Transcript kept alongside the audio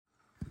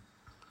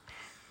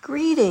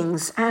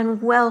Greetings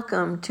and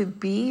welcome to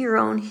Be Your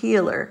Own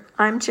Healer.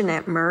 I'm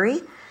Jeanette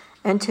Murray,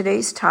 and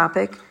today's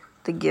topic,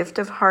 the Gift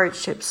of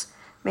Hardships,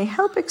 may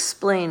help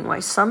explain why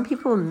some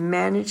people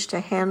manage to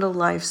handle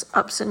life's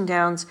ups and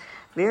downs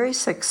very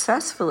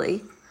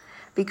successfully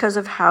because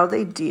of how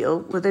they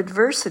deal with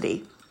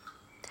adversity.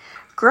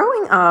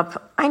 Growing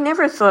up, I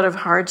never thought of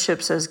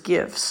hardships as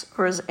gifts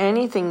or as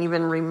anything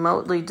even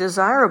remotely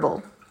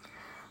desirable.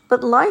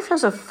 But life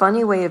has a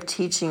funny way of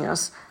teaching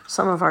us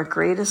some of our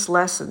greatest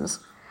lessons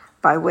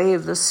by way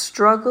of the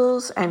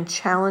struggles and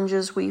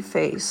challenges we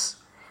face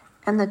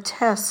and the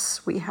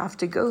tests we have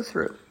to go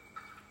through.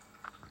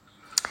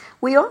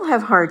 We all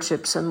have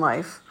hardships in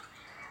life.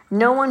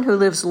 No one who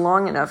lives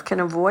long enough can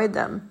avoid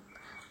them.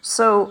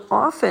 So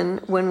often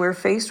when we're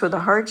faced with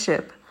a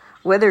hardship,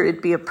 whether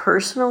it be a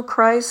personal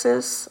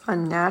crisis, a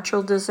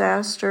natural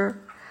disaster,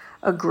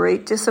 a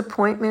great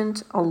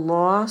disappointment, a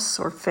loss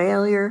or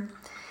failure,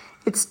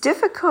 it's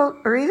difficult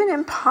or even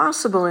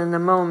impossible in the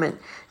moment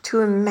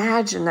to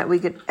imagine that we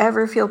could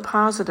ever feel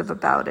positive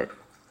about it.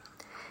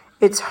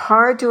 It's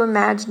hard to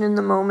imagine in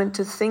the moment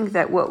to think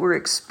that what we're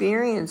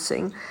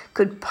experiencing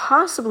could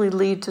possibly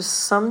lead to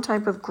some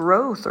type of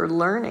growth or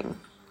learning.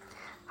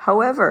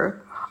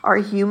 However, our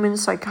human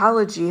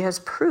psychology has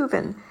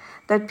proven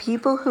that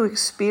people who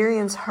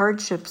experience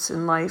hardships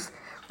in life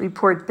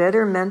report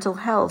better mental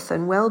health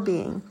and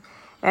well-being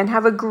and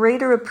have a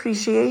greater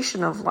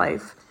appreciation of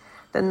life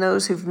than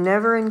those who've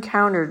never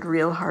encountered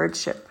real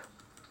hardship.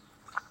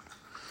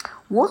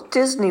 Walt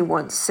Disney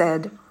once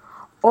said,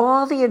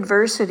 "All the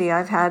adversity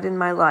I've had in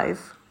my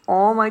life,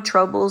 all my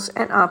troubles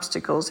and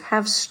obstacles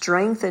have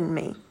strengthened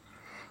me.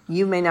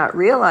 You may not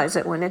realize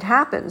it when it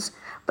happens,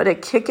 but a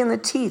kick in the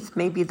teeth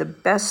may be the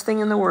best thing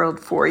in the world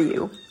for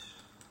you."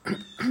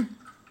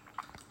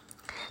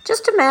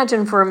 Just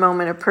imagine for a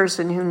moment a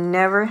person who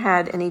never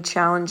had any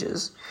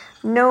challenges,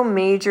 no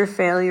major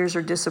failures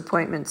or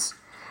disappointments,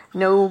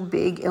 no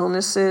big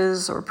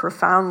illnesses or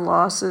profound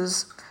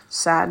losses,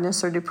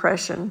 sadness or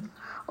depression,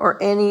 or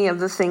any of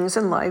the things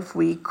in life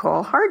we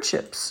call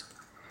hardships.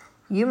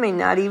 You may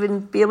not even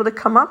be able to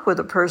come up with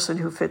a person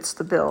who fits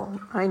the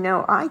bill. I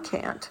know I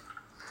can't.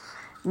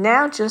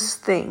 Now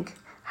just think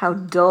how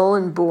dull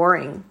and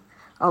boring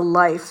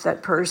that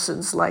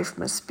person's life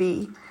must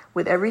be,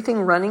 with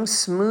everything running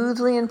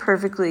smoothly and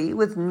perfectly,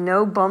 with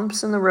no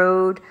bumps in the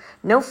road,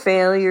 no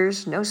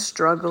failures, no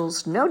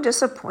struggles, no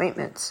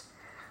disappointments.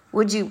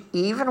 Would you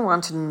even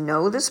want to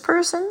know this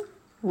person?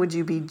 Would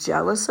you be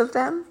jealous of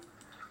them?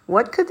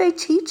 What could they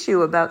teach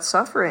you about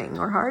suffering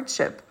or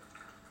hardship?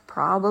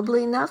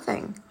 Probably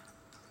nothing.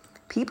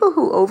 People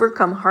who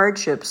overcome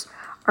hardships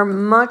are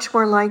much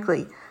more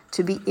likely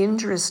to be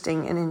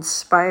interesting and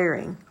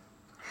inspiring.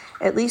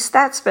 At least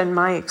that's been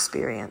my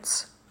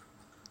experience.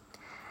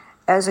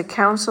 As a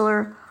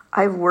counselor,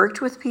 I've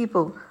worked with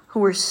people who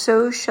were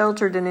so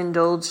sheltered and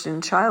indulged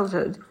in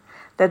childhood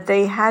that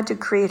they had to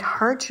create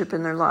hardship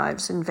in their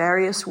lives in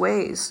various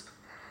ways,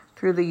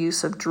 through the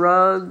use of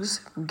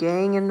drugs,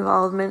 gang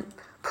involvement,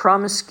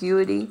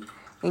 promiscuity,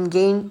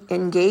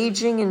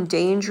 engaging in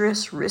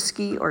dangerous,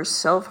 risky, or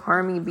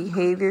self-harming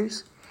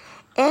behaviors,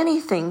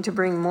 anything to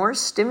bring more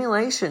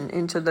stimulation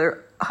into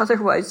their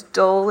otherwise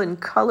dull and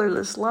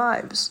colorless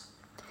lives.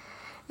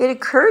 It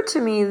occurred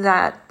to me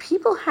that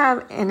people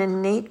have an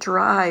innate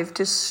drive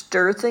to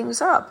stir things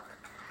up,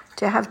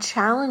 to have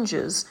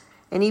challenges,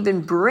 and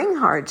even bring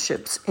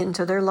hardships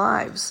into their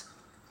lives.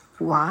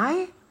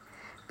 Why?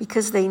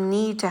 Because they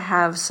need to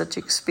have such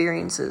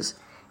experiences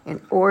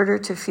in order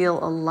to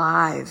feel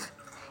alive,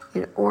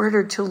 in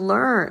order to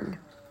learn.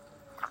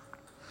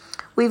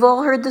 We've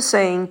all heard the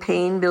saying,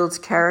 pain builds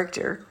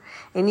character,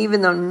 and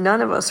even though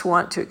none of us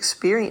want to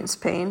experience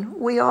pain,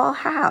 we all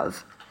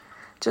have.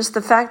 Just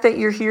the fact that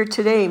you're here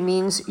today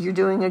means you're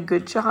doing a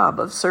good job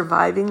of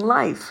surviving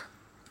life.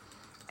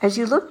 As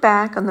you look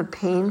back on the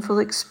painful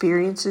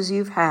experiences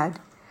you've had,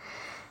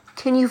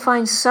 can you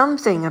find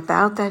something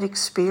about that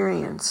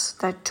experience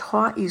that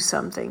taught you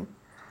something,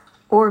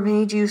 or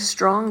made you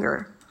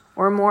stronger,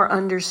 or more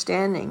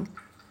understanding,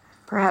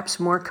 perhaps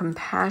more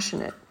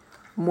compassionate,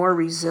 more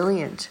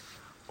resilient,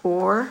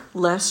 or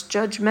less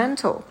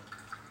judgmental?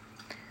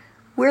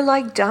 We're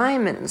like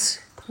diamonds.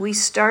 We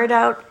start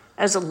out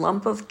as a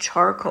lump of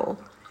charcoal,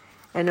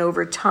 and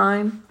over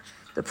time,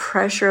 the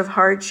pressure of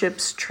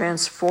hardships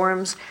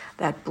transforms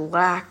that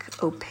black,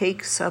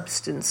 opaque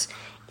substance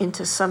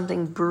into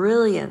something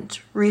brilliant,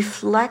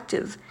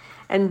 reflective,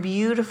 and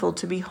beautiful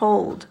to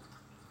behold.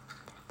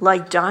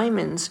 Like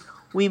diamonds,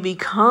 we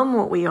become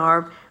what we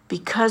are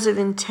because of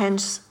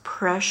intense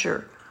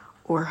pressure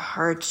or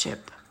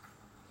hardship.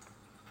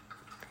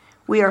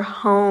 We are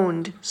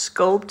honed,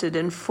 sculpted,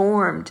 and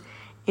formed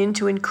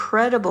into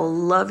incredible,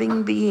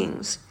 loving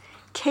beings,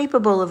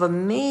 capable of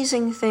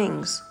amazing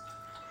things.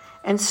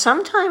 And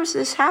sometimes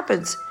this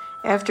happens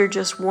after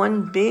just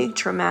one big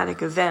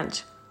traumatic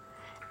event.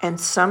 And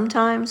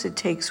sometimes it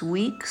takes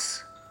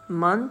weeks,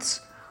 months,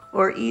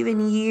 or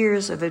even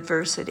years of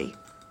adversity.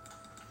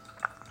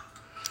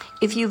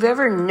 If you've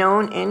ever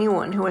known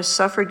anyone who has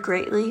suffered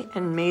greatly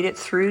and made it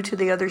through to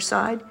the other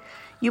side,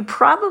 You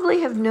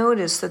probably have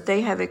noticed that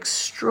they have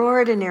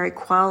extraordinary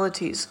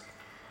qualities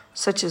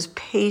such as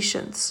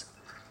patience,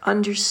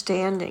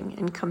 understanding,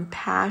 and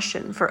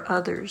compassion for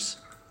others.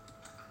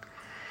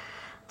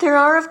 There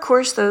are, of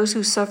course, those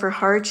who suffer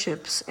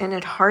hardships, and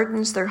it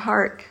hardens their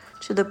heart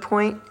to the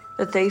point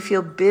that they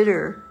feel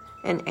bitter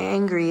and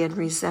angry and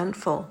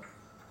resentful.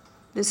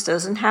 This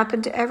doesn't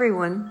happen to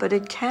everyone, but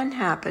it can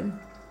happen.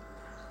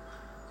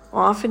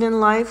 Often in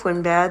life,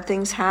 when bad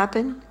things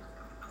happen,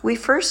 we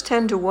first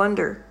tend to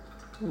wonder,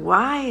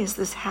 why is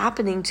this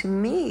happening to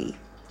me?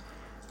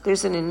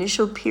 There's an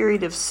initial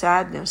period of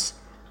sadness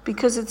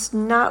because it's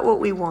not what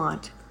we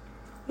want.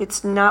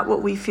 It's not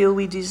what we feel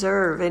we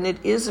deserve, and it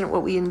isn't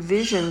what we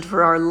envisioned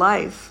for our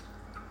life.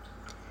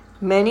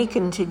 Many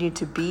continue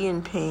to be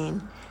in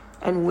pain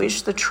and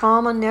wish the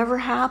trauma never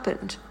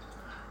happened,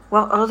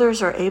 while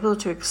others are able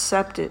to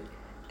accept it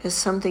as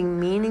something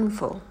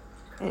meaningful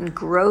and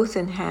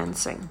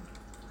growth-enhancing.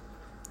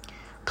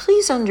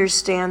 Please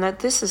understand that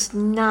this is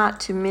not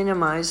to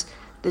minimize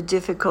the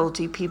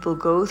difficulty people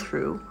go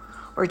through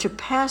or to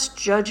pass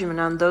judgment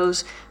on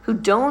those who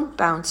don't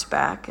bounce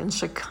back and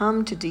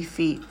succumb to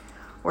defeat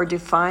or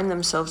define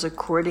themselves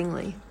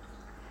accordingly.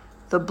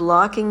 The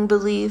blocking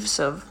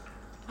beliefs of,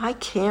 I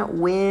can't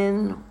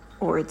win,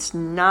 or it's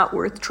not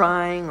worth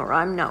trying, or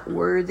I'm not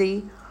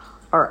worthy,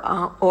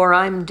 or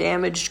I'm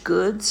damaged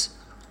goods,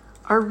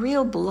 are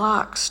real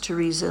blocks to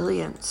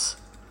resilience.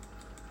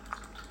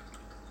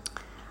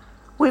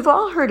 We've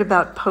all heard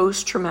about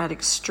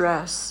post-traumatic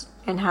stress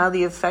and how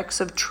the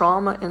effects of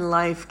trauma in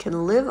life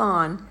can live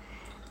on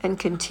and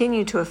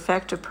continue to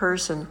affect a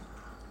person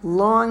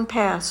long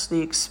past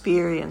the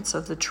experience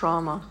of the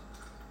trauma.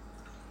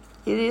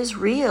 It is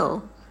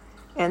real,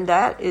 and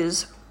that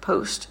is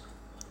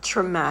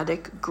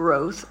post-traumatic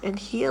growth and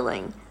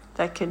healing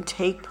that can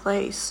take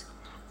place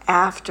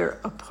after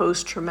a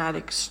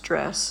post-traumatic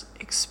stress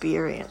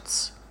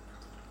experience.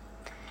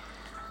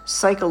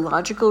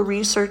 Psychological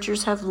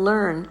researchers have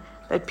learned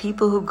that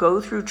people who go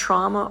through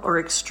trauma or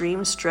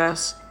extreme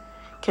stress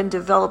can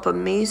develop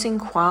amazing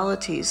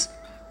qualities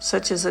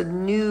such as a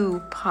new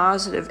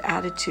positive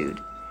attitude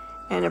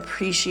and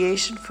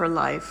appreciation for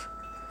life,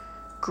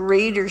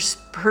 greater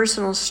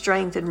personal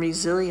strength and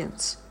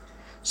resilience,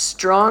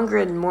 stronger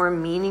and more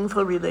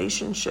meaningful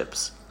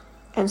relationships,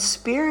 and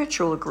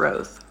spiritual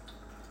growth.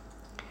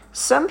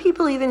 Some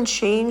people even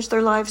change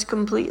their lives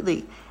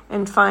completely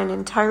and find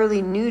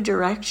entirely new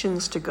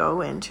directions to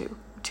go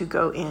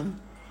in,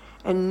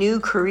 and new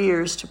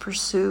careers to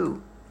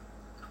pursue.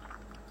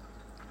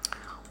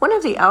 One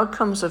of the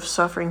outcomes of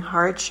suffering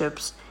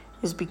hardships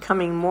is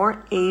becoming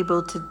more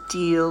able to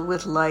deal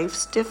with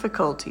life's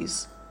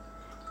difficulties.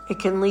 It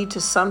can lead to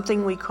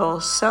something we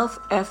call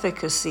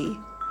self-efficacy,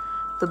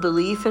 the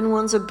belief in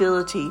one's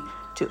ability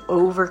to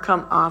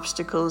overcome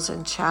obstacles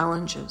and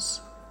challenges.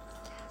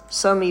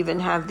 Some even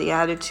have the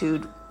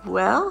attitude,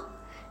 well,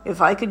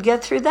 if I could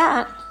get through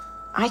that,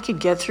 I could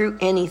get through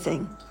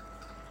anything.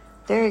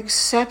 They're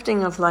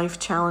accepting of life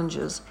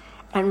challenges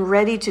and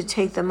ready to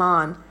take them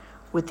on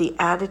with the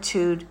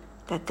attitude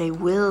that they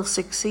will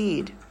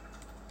succeed.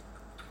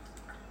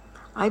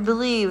 I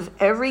believe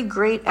every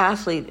great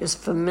athlete is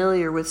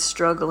familiar with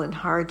struggle and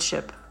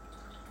hardship.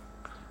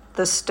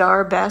 The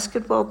star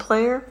basketball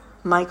player,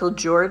 Michael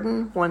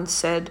Jordan, once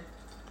said,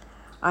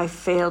 I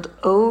failed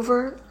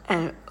over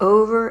and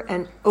over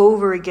and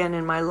over again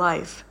in my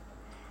life,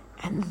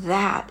 and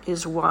that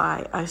is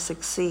why I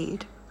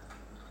succeed.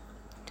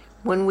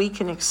 When we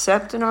can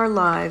accept in our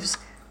lives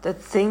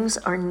that things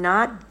are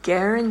not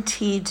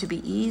guaranteed to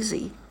be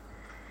easy,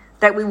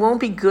 that we won't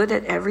be good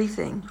at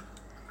everything,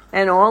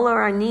 and all of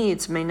our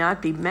needs may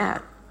not be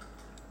met,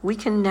 we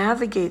can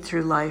navigate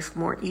through life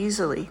more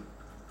easily.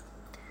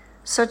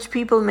 Such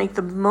people make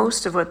the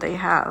most of what they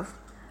have,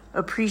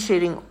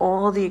 appreciating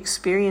all the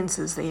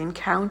experiences they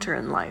encounter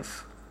in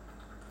life.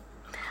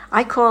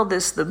 I call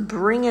this the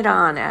bring it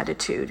on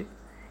attitude.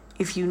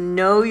 If you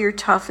know you're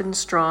tough and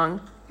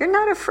strong, you're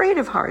not afraid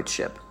of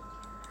hardship.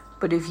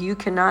 But if you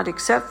cannot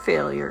accept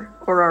failure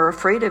or are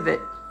afraid of it,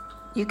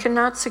 you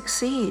cannot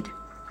succeed.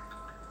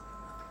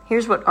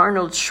 Here's what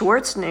Arnold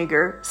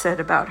Schwarzenegger said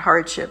about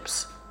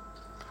hardships.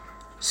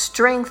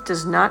 Strength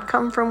does not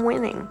come from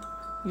winning.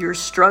 Your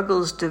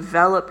struggles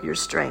develop your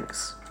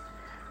strengths.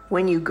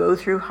 When you go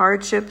through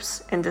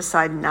hardships and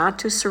decide not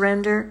to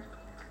surrender,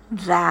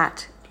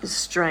 that is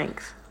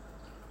strength.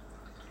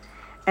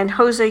 And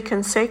Jose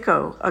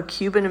Canseco, a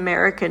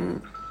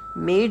Cuban-American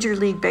Major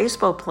League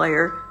Baseball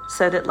player,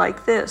 said it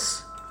like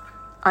this: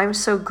 I'm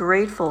so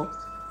grateful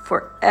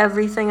for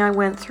everything I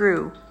went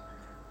through.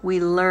 We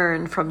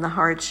learn from the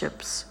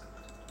hardships.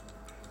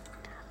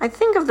 I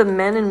think of the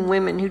men and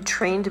women who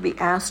train to be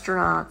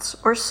astronauts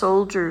or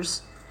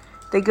soldiers.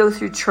 They go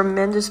through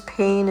tremendous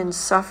pain and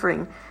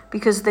suffering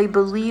because they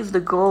believe the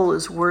goal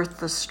is worth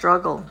the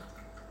struggle.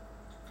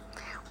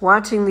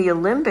 Watching the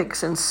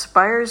Olympics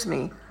inspires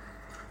me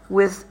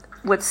with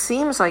what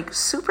seems like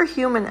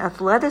superhuman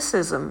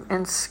athleticism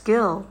and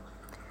skill,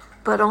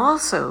 but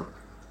also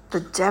the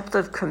depth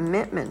of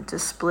commitment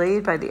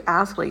displayed by the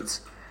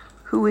athletes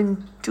who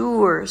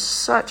endure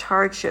such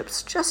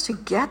hardships just to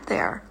get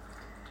there.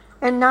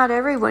 And not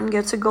everyone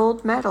gets a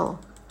gold medal.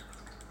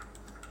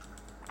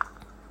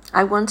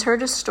 I once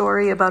heard a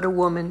story about a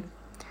woman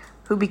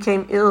who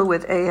became ill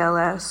with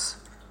ALS.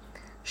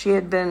 She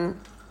had been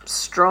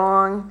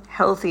strong,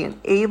 healthy, and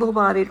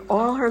able-bodied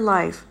all her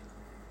life.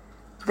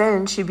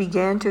 Then she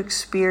began to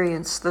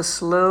experience the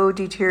slow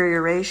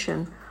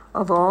deterioration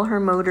of all her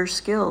motor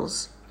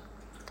skills.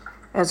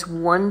 As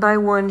one by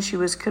one she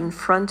was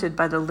confronted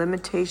by the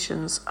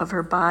limitations of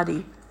her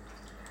body,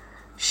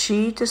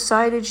 she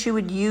decided she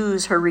would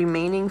use her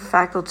remaining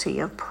faculty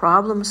of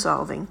problem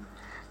solving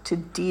to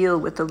deal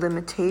with the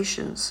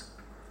limitations.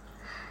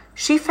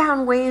 She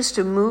found ways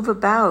to move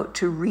about,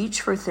 to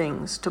reach for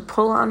things, to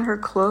pull on her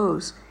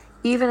clothes,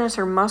 even as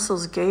her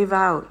muscles gave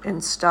out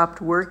and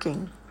stopped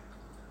working.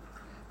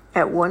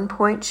 At one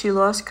point, she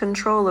lost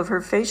control of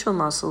her facial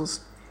muscles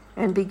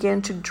and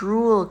began to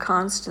drool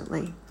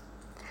constantly.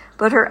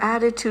 But her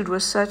attitude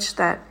was such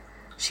that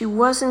she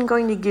wasn't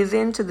going to give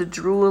in to the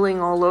drooling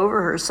all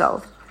over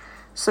herself,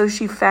 so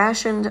she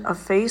fashioned a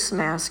face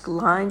mask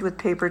lined with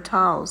paper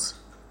towels.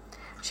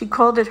 She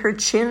called it her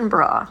chin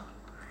bra.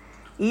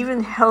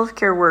 Even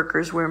healthcare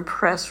workers were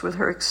impressed with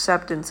her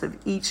acceptance of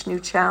each new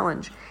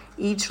challenge,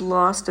 each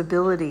lost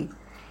ability,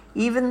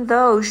 even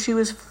though she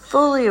was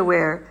fully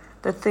aware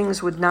that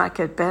things would not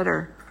get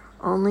better,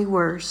 only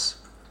worse.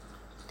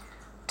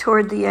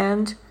 Toward the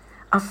end,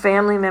 a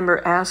family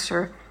member asked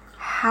her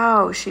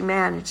how she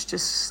managed to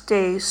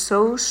stay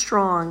so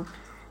strong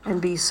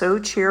and be so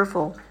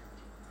cheerful.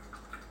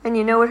 And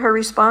you know what her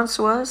response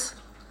was?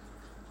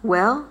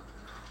 Well,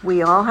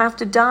 we all have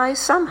to die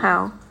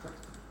somehow.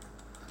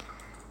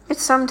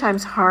 It's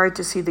sometimes hard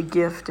to see the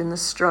gift in the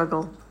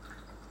struggle,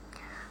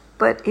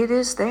 but it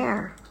is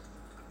there.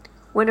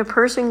 When a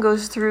person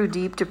goes through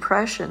deep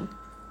depression,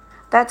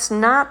 that's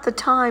not the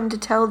time to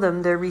tell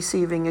them they're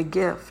receiving a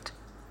gift,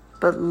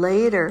 but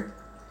later,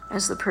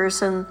 as the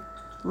person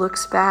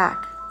looks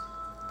back,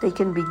 they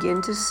can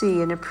begin to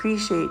see and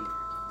appreciate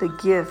the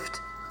gift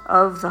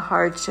of the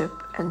hardship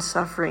and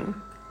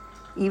suffering,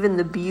 even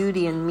the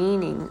beauty and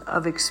meaning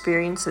of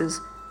experiences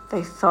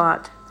they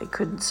thought they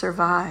couldn't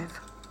survive.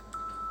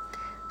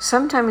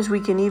 Sometimes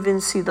we can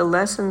even see the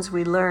lessons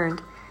we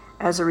learned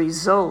as a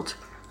result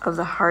of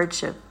the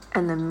hardship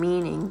and the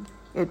meaning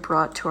it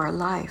brought to our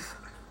life.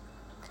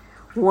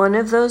 One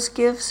of those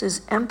gifts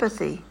is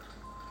empathy,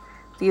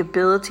 the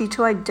ability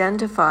to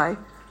identify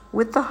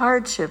with the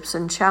hardships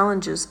and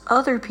challenges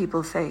other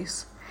people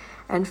face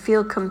and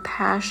feel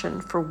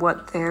compassion for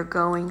what they're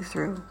going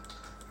through.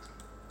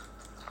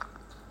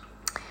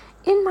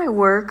 In my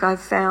work,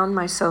 I've found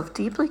myself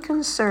deeply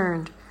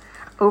concerned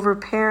over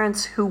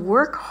parents who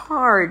work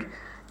hard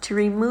to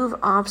remove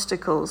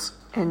obstacles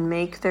and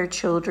make their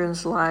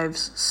children's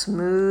lives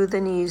smooth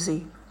and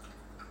easy.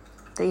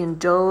 They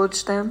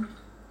indulge them,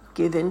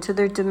 give in to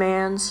their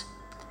demands,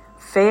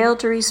 fail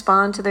to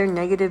respond to their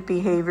negative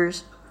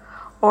behaviors,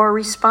 or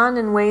respond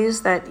in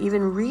ways that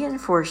even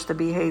reinforce the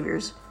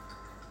behaviors,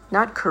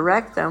 not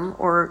correct them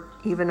or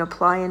even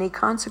apply any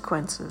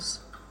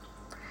consequences.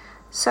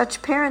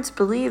 Such parents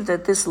believe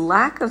that this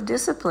lack of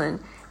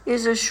discipline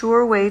is a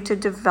sure way to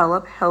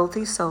develop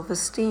healthy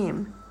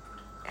self-esteem,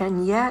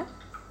 and yet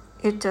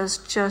it does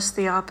just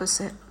the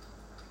opposite.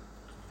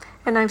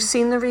 And I've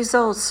seen the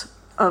results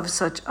of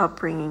such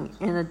upbringing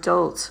in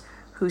adults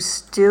who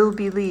still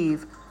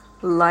believe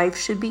life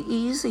should be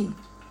easy.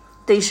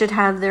 They should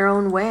have their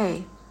own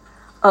way.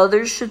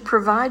 Others should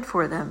provide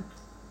for them.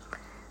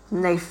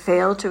 And they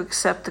fail to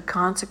accept the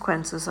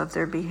consequences of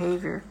their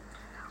behavior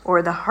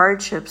or the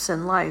hardships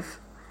in life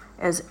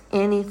as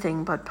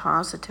anything but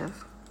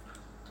positive.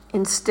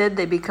 Instead,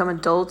 they become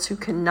adults who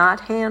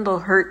cannot handle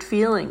hurt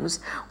feelings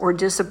or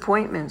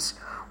disappointments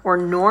or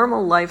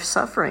normal life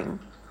suffering.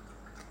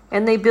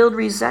 And they build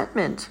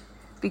resentment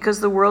because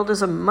the world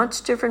is a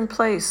much different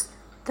place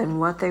than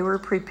what they were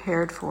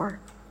prepared for.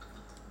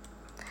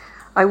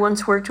 I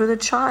once worked with a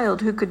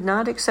child who could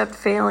not accept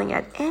failing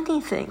at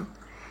anything.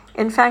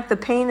 In fact, the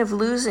pain of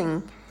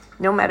losing,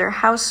 no matter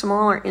how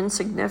small or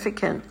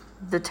insignificant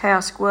the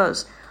task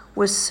was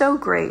so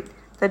great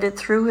that it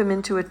threw him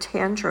into a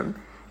tantrum,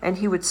 and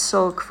he would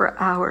sulk for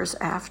hours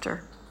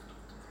after.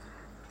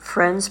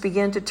 Friends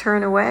began to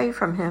turn away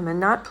from him and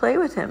not play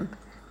with him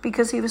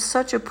because he was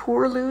such a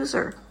poor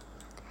loser.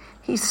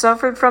 He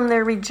suffered from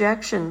their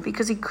rejection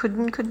because he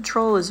couldn't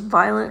control his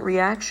violent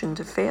reaction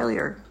to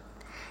failure.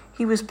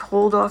 He was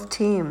pulled off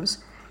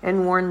teams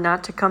and warned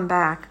not to come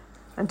back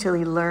until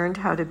he learned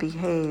how to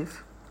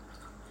behave.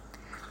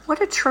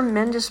 What a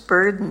tremendous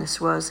burden this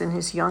was in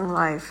his young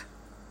life.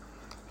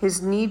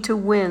 His need to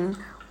win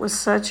was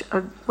such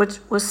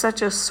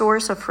a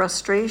source of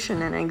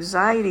frustration and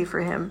anxiety for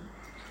him,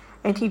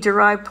 and he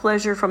derived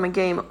pleasure from a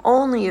game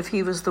only if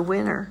he was the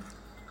winner.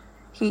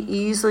 He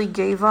easily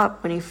gave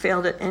up when he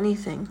failed at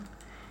anything,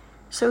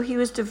 so he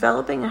was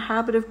developing a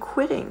habit of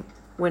quitting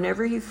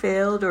whenever he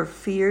failed or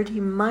feared he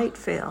might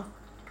fail.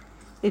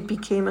 It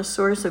became a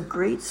source of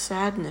great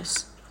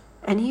sadness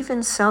and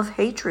even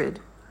self-hatred.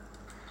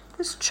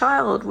 This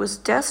child was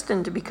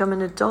destined to become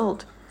an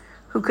adult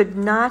who could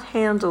not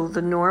handle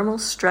the normal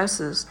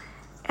stresses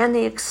and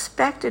the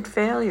expected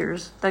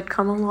failures that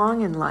come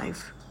along in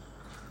life.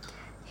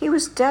 He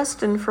was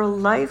destined for a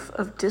life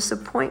of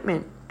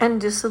disappointment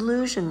and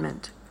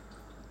disillusionment.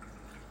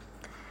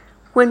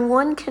 When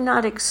one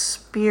cannot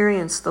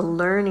experience the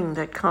learning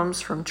that comes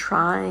from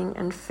trying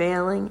and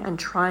failing and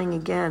trying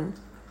again,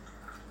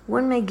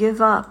 one may give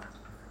up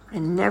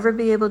and never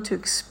be able to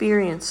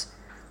experience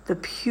the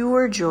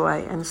pure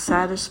joy and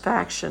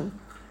satisfaction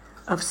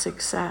of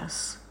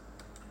success.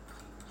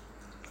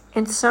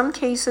 In some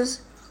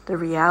cases, the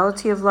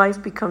reality of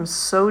life becomes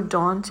so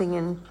daunting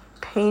and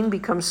pain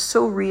becomes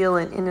so real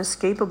and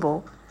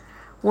inescapable,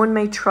 one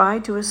may try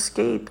to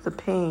escape the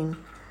pain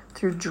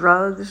through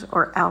drugs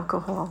or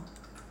alcohol.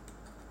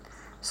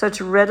 Such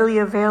readily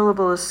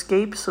available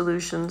escape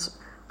solutions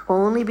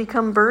only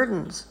become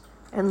burdens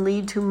and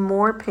lead to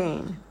more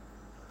pain.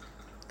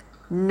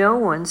 No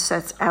one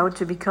sets out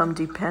to become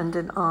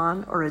dependent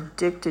on or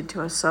addicted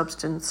to a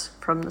substance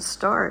from the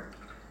start.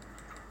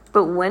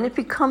 But when it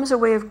becomes a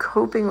way of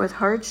coping with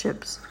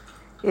hardships,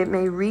 it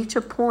may reach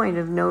a point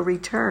of no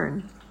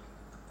return.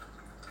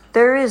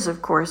 There is,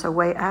 of course, a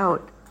way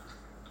out,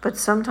 but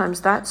sometimes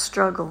that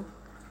struggle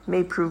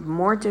may prove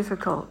more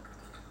difficult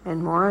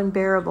and more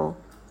unbearable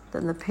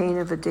than the pain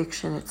of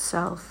addiction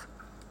itself.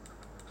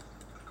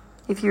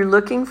 If you're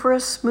looking for a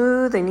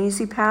smooth and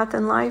easy path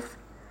in life,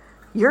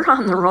 you're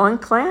on the wrong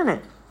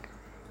planet.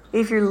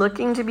 If you're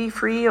looking to be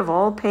free of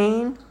all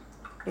pain,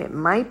 it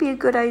might be a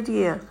good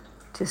idea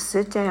to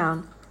sit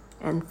down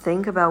and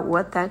think about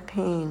what that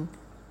pain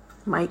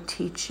might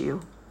teach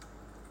you.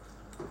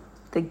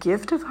 The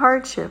gift of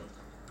hardship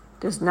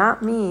does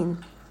not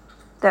mean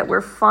that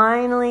we're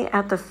finally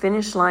at the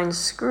finish line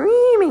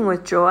screaming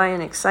with joy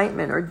and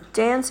excitement or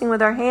dancing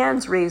with our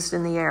hands raised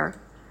in the air.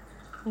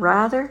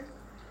 Rather,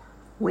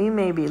 we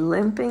may be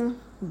limping,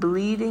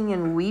 bleeding,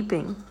 and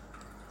weeping,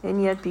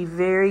 and yet be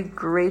very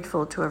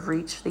grateful to have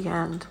reached the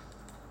end.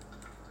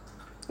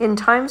 In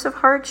times of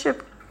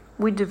hardship,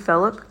 we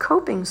develop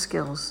coping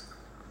skills.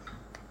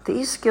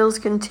 These skills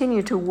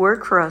continue to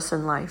work for us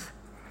in life,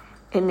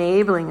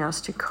 enabling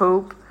us to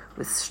cope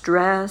with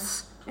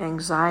stress,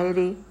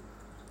 anxiety,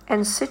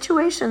 and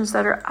situations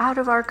that are out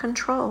of our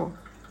control.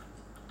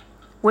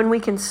 When we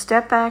can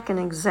step back and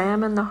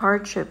examine the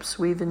hardships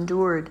we've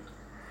endured,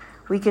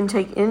 we can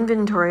take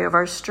inventory of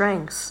our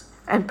strengths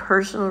and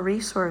personal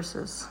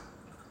resources.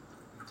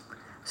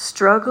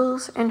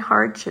 Struggles and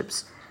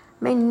hardships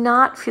may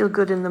not feel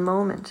good in the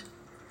moment,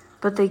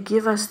 but they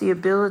give us the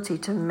ability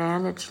to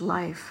manage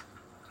life.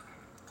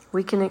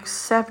 We can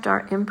accept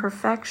our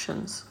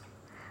imperfections,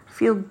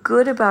 feel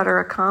good about our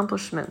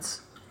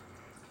accomplishments,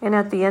 and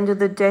at the end of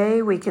the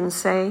day, we can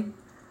say,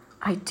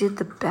 I did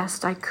the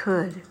best I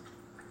could.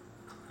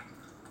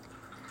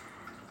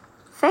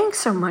 Thanks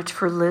so much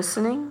for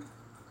listening,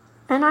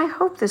 and I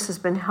hope this has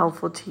been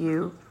helpful to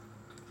you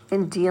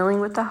in dealing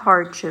with the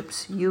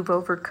hardships you've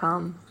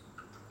overcome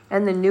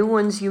and the new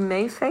ones you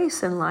may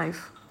face in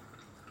life.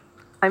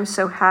 I'm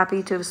so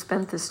happy to have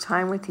spent this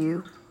time with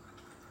you.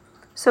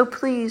 So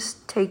please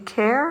take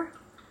care,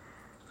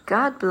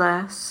 God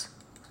bless,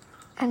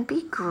 and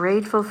be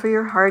grateful for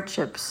your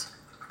hardships.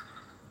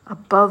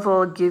 Above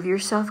all, give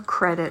yourself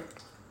credit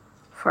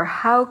for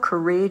how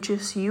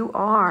courageous you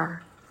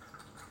are.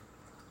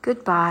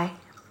 Goodbye.